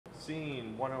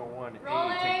Scene 101,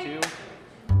 Rolling. take 2.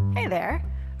 Hey there.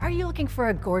 Are you looking for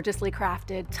a gorgeously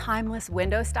crafted, timeless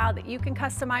window style that you can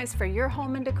customize for your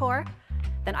home and decor?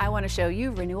 Then I want to show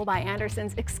you Renewal by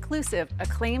Andersen's exclusive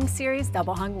Acclaim Series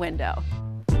double hung window.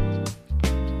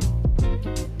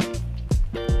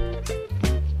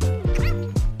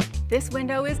 This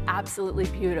window is absolutely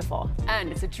beautiful,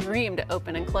 and it's a dream to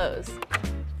open and close.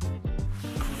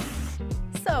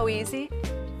 So easy.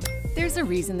 There's a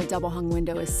reason the double hung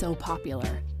window is so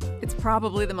popular. It's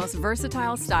probably the most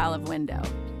versatile style of window.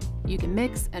 You can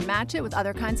mix and match it with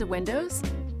other kinds of windows,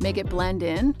 make it blend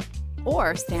in,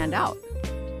 or stand out.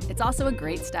 It's also a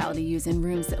great style to use in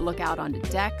rooms that look out onto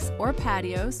decks or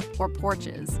patios or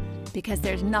porches, because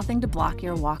there's nothing to block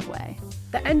your walkway.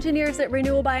 The engineers at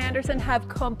Renewal by Andersen have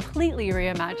completely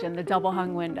reimagined the double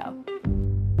hung window.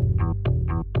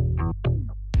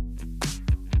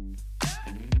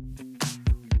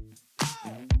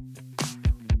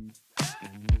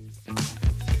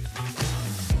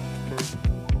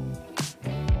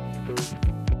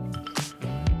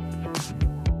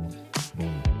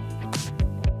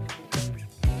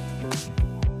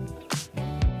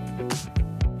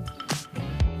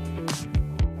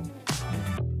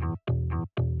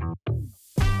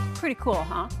 Pretty cool,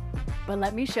 huh? But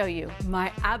let me show you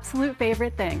my absolute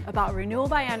favorite thing about Renewal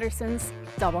by Andersen's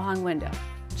double hung window.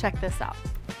 Check this out.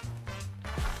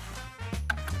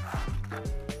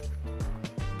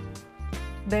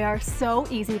 They are so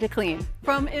easy to clean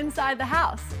from inside the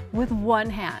house with one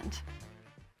hand.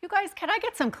 You guys, can I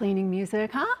get some cleaning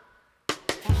music, huh?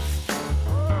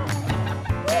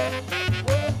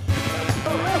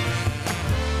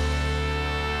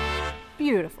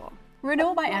 Beautiful.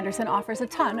 Renewal by Andersen offers a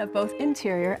ton of both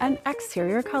interior and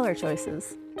exterior color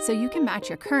choices, so you can match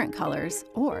your current colors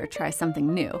or try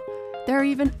something new. There are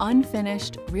even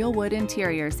unfinished, real wood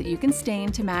interiors that you can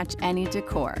stain to match any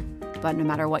decor. But no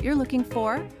matter what you're looking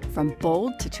for, from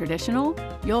bold to traditional,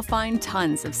 you'll find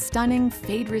tons of stunning,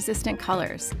 fade-resistant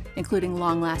colors, including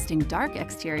long-lasting dark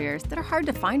exteriors that are hard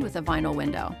to find with a vinyl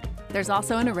window. There's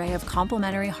also an array of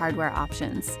complementary hardware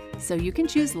options, so you can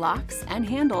choose locks and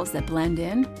handles that blend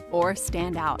in or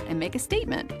stand out and make a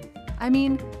statement. I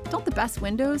mean, don't the best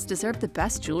windows deserve the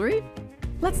best jewelry?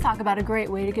 Let's talk about a great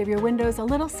way to give your windows a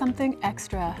little something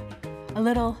extra. A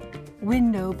little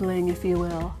window bling, if you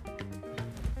will.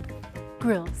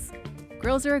 Grills.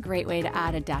 Grills are a great way to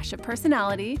add a dash of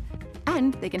personality,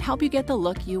 and they can help you get the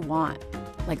look you want,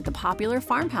 like the popular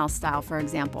farmhouse style, for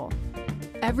example.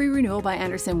 Every Renewal by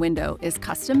Andersen window is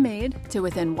custom made to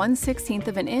within 1/16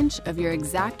 of an inch of your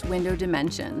exact window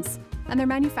dimensions. And they're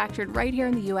manufactured right here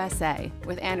in the USA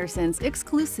with Andersen's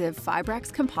exclusive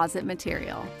Fibrex composite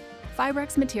material.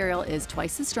 Fibrex material is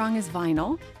twice as strong as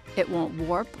vinyl, it won't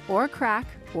warp or crack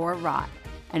or rot,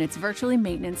 and it's virtually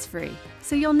maintenance-free,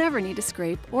 so you'll never need to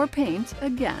scrape or paint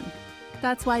again.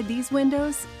 That's why these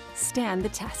windows stand the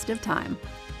test of time.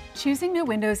 Choosing new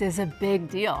windows is a big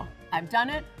deal. I've done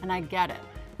it and I get it,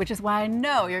 which is why I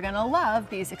know you're gonna love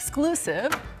these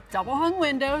exclusive double hung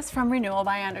windows from Renewal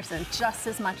by Andersen just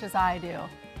as much as I do.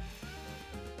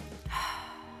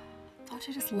 Don't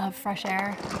you just love fresh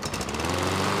air?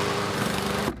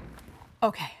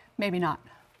 Okay, maybe not.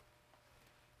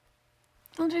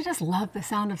 Don't you just love the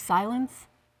sound of silence?